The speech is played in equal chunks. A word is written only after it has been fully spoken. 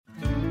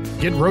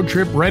Get road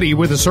trip ready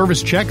with a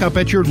service checkup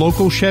at your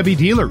local Chevy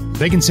dealer.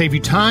 They can save you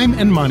time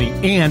and money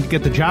and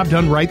get the job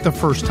done right the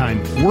first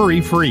time,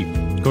 worry-free.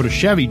 Go to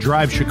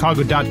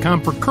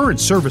ChevyDriveChicago.com for current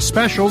service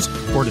specials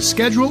or to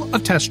schedule a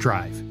test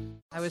drive.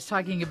 I was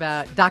talking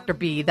about Dr.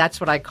 B.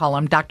 That's what I call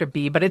him, Dr.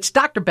 B. But it's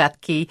Dr.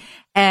 Bethke,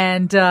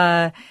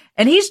 and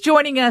he's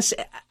joining us.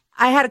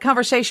 I had a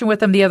conversation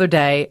with him the other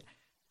day.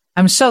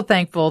 I'm so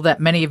thankful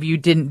that many of you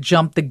didn't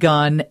jump the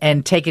gun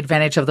and take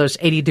advantage of those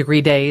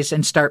 80-degree days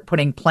and start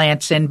putting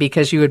plants in,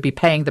 because you would be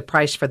paying the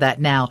price for that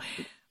now.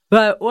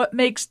 But what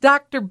makes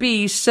Dr.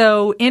 B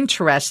so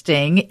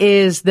interesting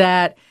is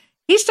that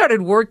he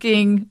started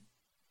working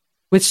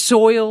with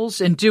soils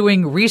and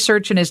doing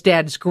research in his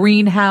dad's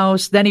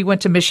greenhouse. Then he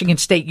went to Michigan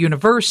State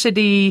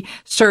University,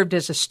 served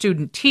as a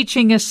student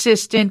teaching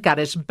assistant, got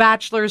his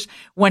bachelor's,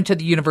 went to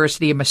the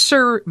University of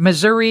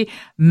Missouri,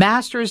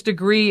 master's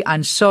degree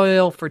on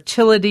soil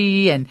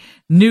fertility and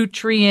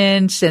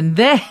nutrients, and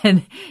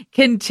then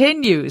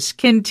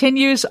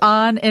continues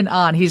on and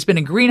on. He's been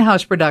in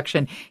greenhouse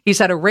production. He's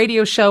had a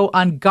radio show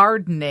on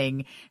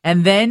gardening,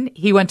 and then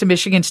he went to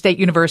Michigan State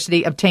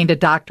University, obtained a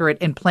doctorate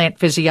in plant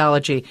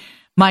physiology.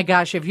 My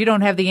gosh, if you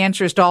don't have the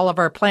answers to all of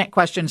our plant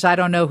questions, I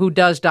don't know who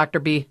does,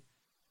 Dr. B.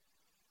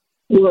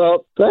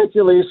 Well, thank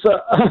you,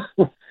 Lisa.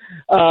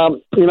 I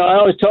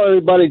always tell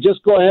everybody,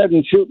 just go ahead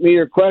and shoot me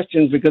your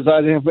questions, because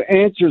I have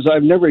answers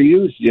I've never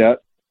used yet.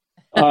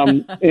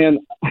 And,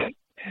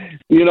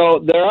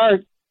 there are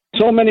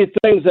so many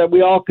things that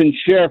we all can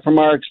share from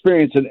our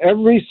experience, and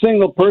every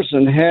single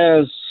person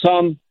has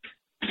some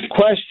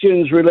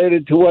questions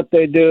related to what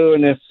they do,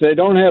 and if they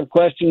don't have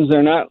questions,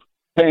 they're not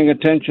paying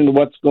attention to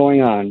what's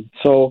going on.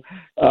 So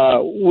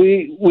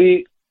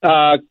we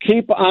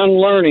keep on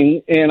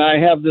learning, and I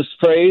have this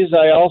phrase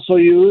I also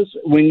use: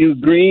 when you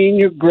green,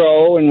 you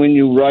grow, and when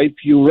you ripe,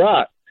 you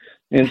rot.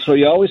 And so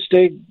you always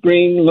stay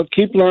green,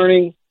 keep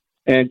learning,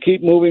 and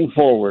keep moving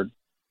forward.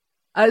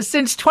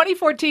 Since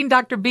 2014,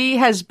 Dr. B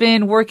has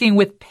been working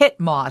with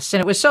PittMoss, and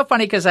it was so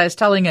funny because I was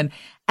telling an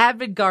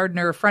avid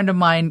gardener, a friend of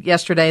mine,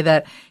 yesterday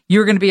that you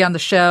were going to be on the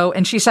show,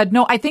 and she said,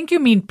 "No, I think you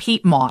mean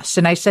peat moss,"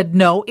 and I said,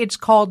 "No, it's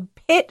called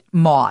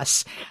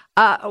PittMoss."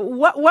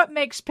 What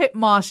makes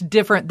PittMoss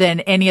different than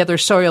any other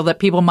soil that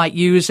people might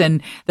use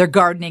in their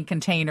gardening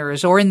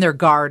containers or in their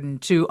garden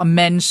to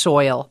amend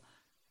soil?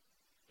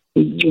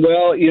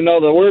 Well,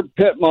 the word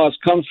PittMoss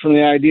comes from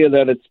the idea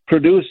that it's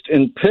produced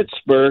in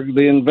Pittsburgh.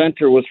 The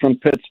inventor was from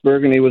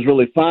Pittsburgh, and he was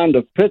really fond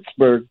of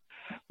Pittsburgh,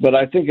 but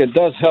I think it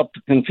does help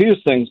to confuse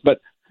things.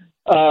 But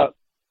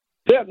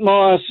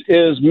PittMoss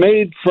is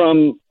made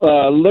from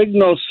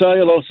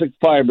lignocellulosic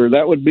fiber.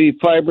 That would be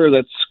fiber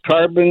that's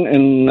carbon,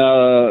 and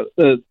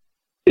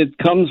it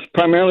comes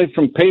primarily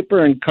from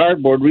paper and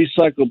cardboard,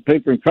 recycled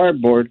paper and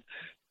cardboard.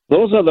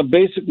 Those are the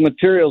basic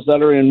materials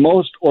that are in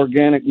most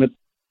organic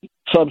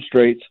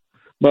substrates.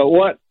 But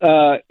what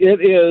it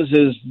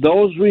is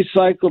those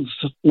recycled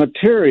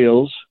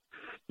materials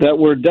that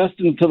were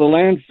destined to the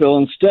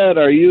landfill instead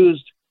are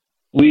used.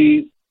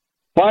 We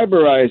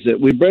fiberize it.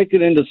 We break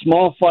it into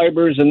small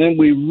fibers, and then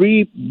we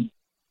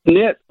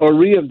re-knit or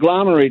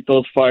re-agglomerate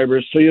those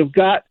fibers. So you've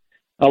got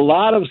a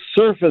lot of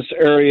surface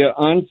area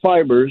on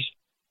fibers,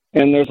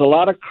 and there's a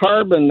lot of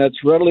carbon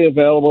that's readily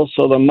available,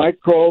 so the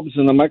microbes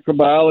and the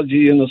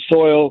microbiology in the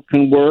soil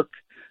can work.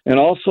 And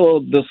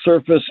also the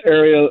surface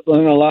area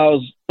then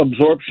allows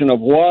absorption of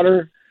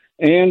water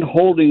and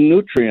holding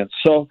nutrients.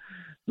 So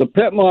the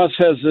PittMoss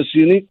has this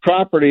unique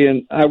property,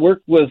 and I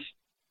worked with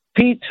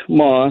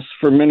PittMoss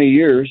for many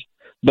years,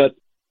 but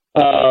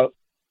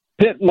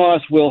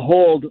PittMoss will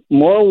hold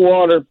more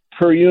water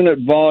per unit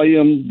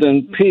volume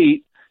than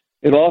peat.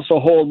 It also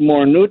holds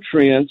more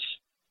nutrients,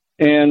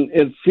 and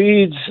it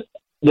feeds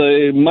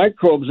the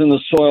microbes in the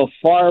soil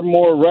far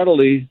more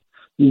readily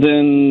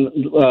than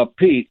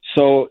peat.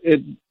 So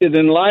it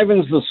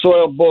enlivens the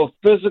soil both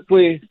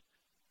physically,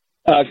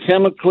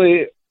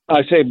 chemically.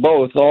 I say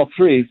both, all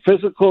three: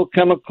 physical,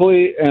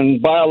 chemically,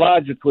 and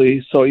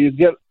biologically. So you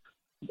get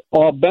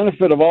all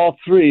benefit of all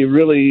three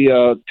really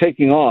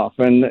taking off,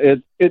 and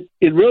it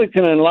really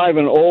can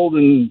enliven old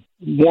and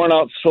worn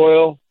out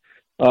soil.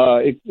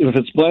 If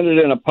it's blended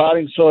in a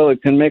potting soil,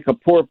 it can make a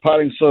poor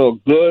potting soil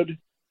good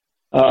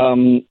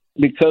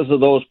because of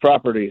those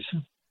properties.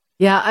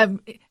 Yeah,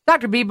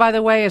 Dr. B, by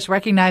the way, is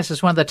recognized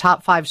as one of the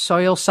top 5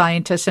 soil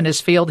scientists in his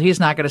field. He's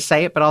not going to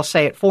say it, but I'll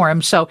say it for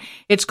him. So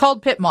it's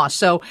called PittMoss.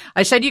 So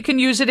I said you can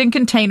use it in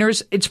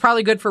containers. It's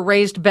probably good for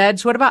raised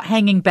beds. What about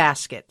hanging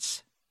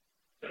baskets?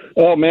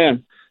 Oh,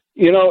 man.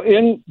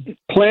 In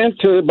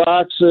planter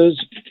boxes,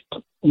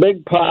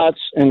 big pots,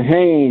 and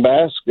hanging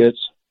baskets,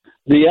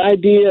 the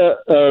idea,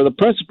 the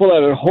principle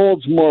that it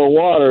holds more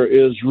water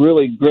is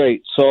really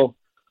great. So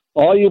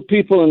all you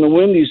people in the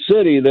Windy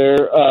City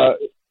there,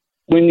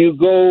 when you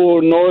go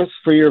north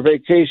for your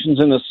vacations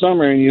in the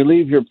summer and you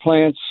leave your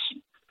plants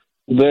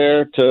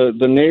there to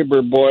the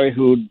neighbor boy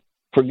who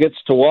forgets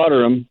to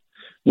water them,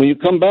 when you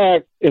come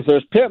back, if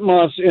there's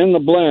PittMoss in the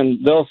blend,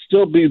 they'll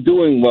still be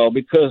doing well,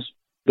 because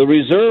the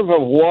reserve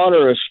of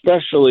water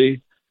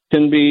especially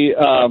can be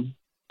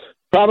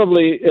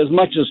probably as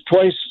much as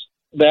twice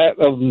that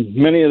of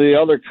many of the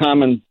other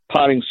common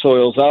potting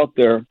soils out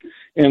there.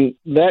 And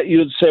that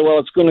you'd say, well,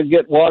 it's going to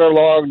get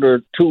waterlogged or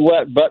too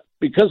wet. But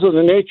because of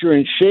the nature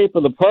and shape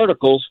of the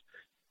particles,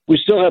 we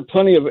still have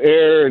plenty of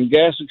air and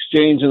gas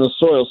exchange in the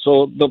soil.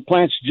 So the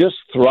plants just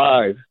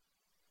thrive.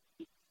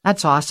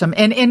 That's awesome.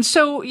 And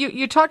so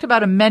you talked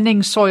about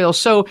amending soil.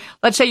 So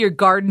let's say your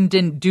garden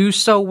didn't do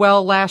so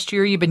well last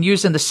year. You've been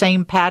using the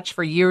same patch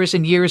for years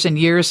and years and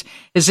years.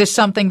 Is this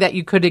something that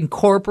you could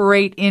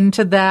incorporate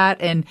into that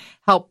and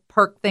help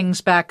perk things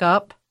back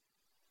up?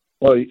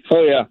 Oh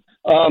yeah.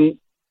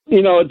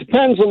 It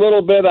depends a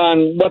little bit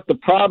on what the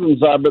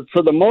problems are, but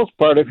for the most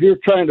part, if you're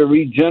trying to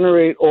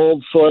regenerate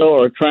old soil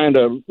or trying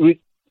to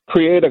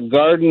create a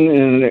garden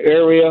in an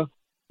area,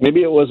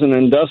 maybe it was an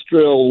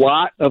industrial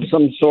lot of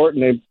some sort,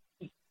 and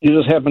you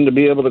just happen to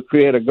be able to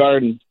create a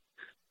garden.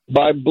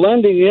 By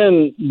blending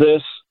in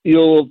this,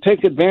 you'll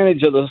take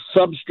advantage of the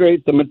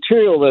substrate, the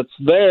material that's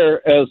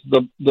there as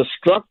the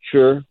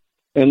structure,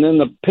 and then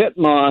the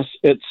PittMoss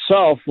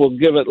itself will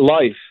give it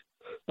life.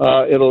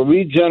 It'll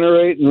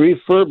regenerate and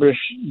refurbish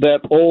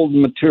that old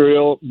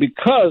material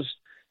because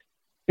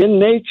in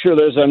nature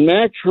there's a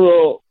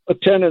natural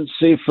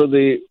tendency for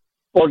the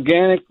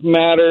organic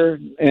matter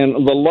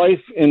and the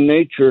life in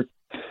nature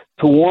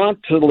to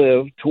want to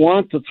live, to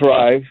want to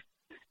thrive.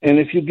 And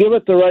if you give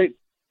it the right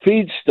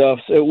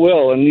feedstuffs, it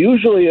will. And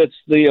usually it's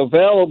the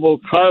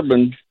available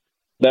carbon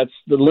that's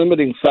the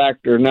limiting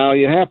factor. Now,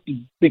 you have to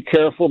be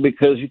careful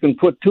because you can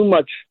put too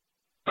much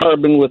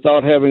carbon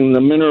without having the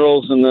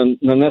minerals and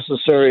the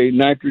necessary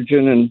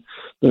nitrogen and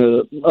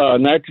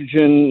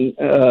nitrogen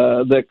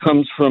that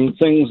comes from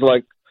things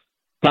like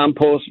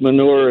compost,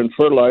 manure, and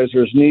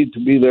fertilizers need to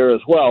be there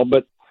as well.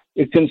 But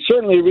it can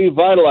certainly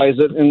revitalize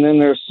it. And then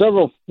there are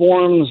several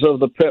forms of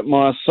the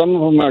PittMoss. Some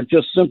of them are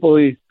just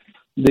simply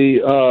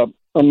the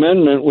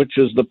amendment, which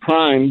is the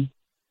prime.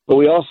 But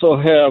we also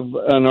have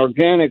an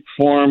organic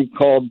form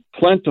called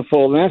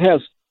Plentiful, and that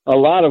has a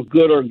lot of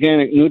good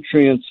organic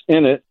nutrients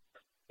in it.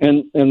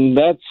 And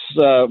that's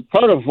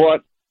part of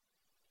what,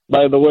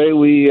 by the way,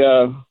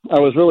 I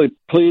was really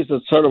pleased.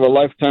 It's sort of a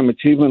Lifetime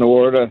Achievement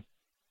Award.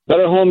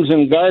 Better Homes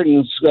and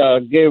Gardens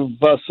gave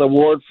us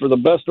award for the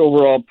best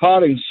overall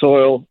potting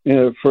soil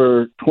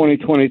for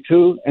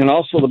 2022 and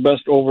also the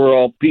best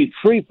overall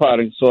peat-free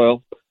potting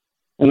soil.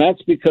 And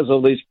that's because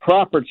of these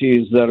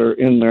properties that are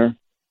in there.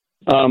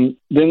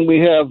 Then we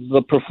have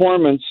the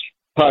Performance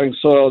potting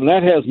soil, and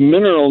that has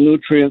mineral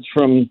nutrients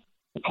from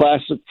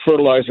classic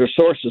fertilizer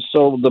sources.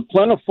 So the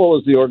Plentiful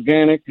is the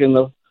organic, and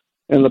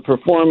the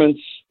Performance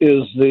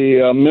is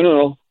the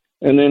mineral.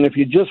 And then if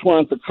you just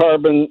want the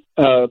carbon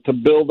to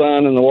build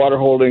on and the water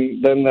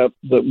holding, then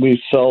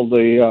we sell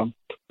the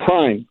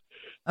prime.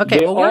 Okay,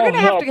 They well, we're going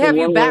to have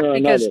you back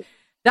because another.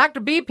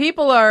 Dr. B,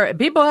 people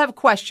have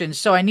questions,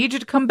 so I need you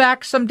to come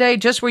back someday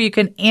just where you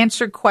can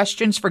answer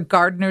questions for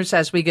gardeners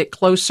as we get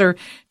closer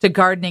to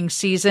gardening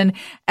season.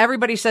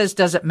 Everybody says,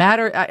 does it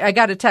matter? I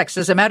got a text.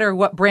 Does it matter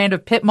what brand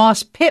of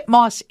PittMoss?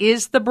 PittMoss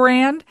is the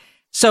brand.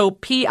 So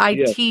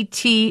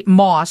Pitt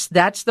Moss,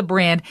 that's the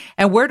brand.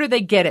 And where do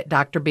they get it,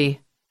 Dr.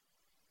 B?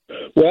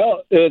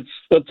 Well, it's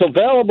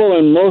available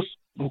in most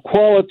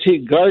quality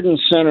garden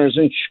centers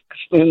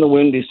in the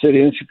Windy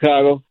City in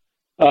Chicago.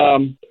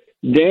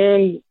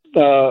 Dan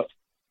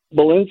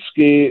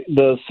Belinsky,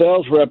 the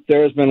sales rep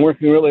there, has been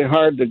working really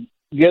hard to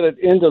get it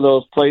into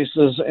those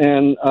places,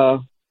 and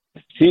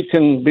he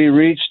can be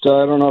reached.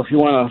 I don't know if you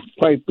want to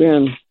pipe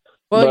in.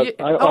 Well,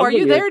 are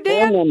you there,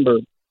 Dan? Number.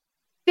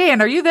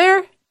 Dan, are you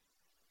there?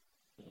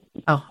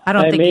 Oh, I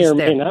don't think he's there. I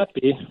may or may not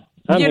be.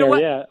 I'm here,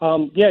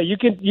 yeah.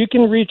 You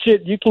can reach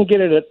it. You can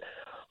get it at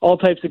all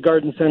types of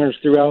garden centers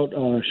throughout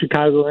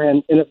Chicago.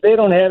 And if they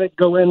don't have it,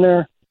 go in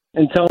there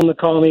and tell them to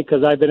call me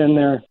because I've been in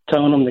there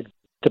telling them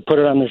to put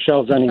it on their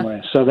shelves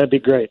anyway. So that'd be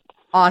great.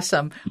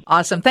 Awesome.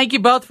 Thank you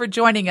both for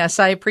joining us.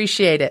 I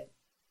appreciate it.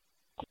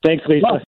 Thanks, Lisa.